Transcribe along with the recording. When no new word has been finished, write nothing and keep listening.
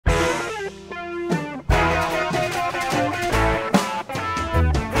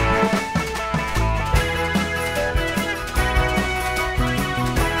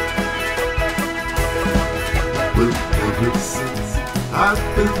got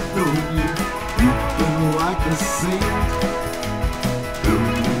to know you. You've been like a saint,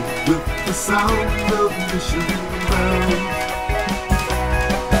 filled with the sound of mission bells.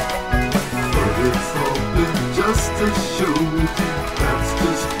 But it's all been just to show you that's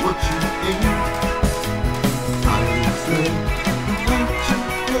just what you ain't. I say the ancient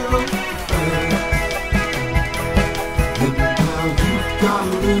hero fast, and now you've got a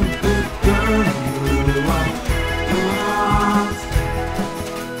little bit girl.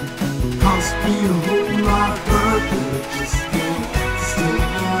 Cost me a whole lot, but it just can't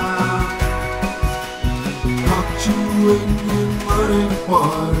stand. Caught you in muddy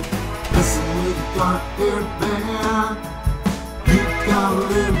water, messing with a dark-haired man. You got a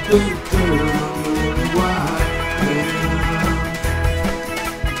little bit of dirt on a little white man.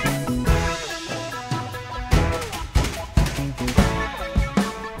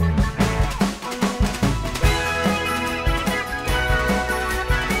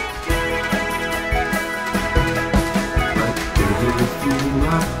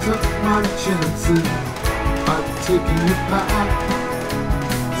 I took my chances, I've taken you back.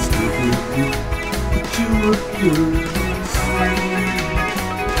 Still believe that you were pure and sweet.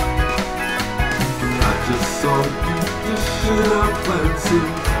 I just saw you dish it out fancy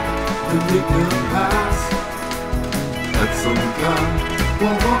and make it pass. At some guy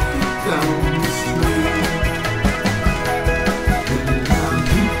while walking down the street. And now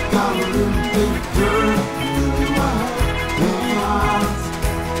you got a little bit of dirt in your eyes.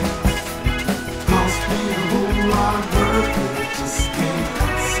 Just can't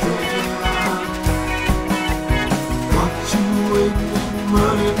stand. Got you in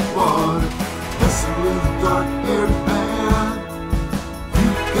muddy water, messing with a dark-haired man. You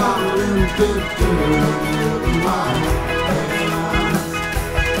got a little bit of dirt in your eyes.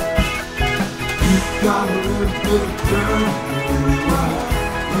 You got a little bit of dirt in your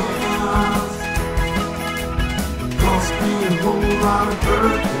eyes. Cost me a whole lot of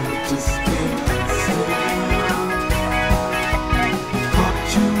hurt, and it just can't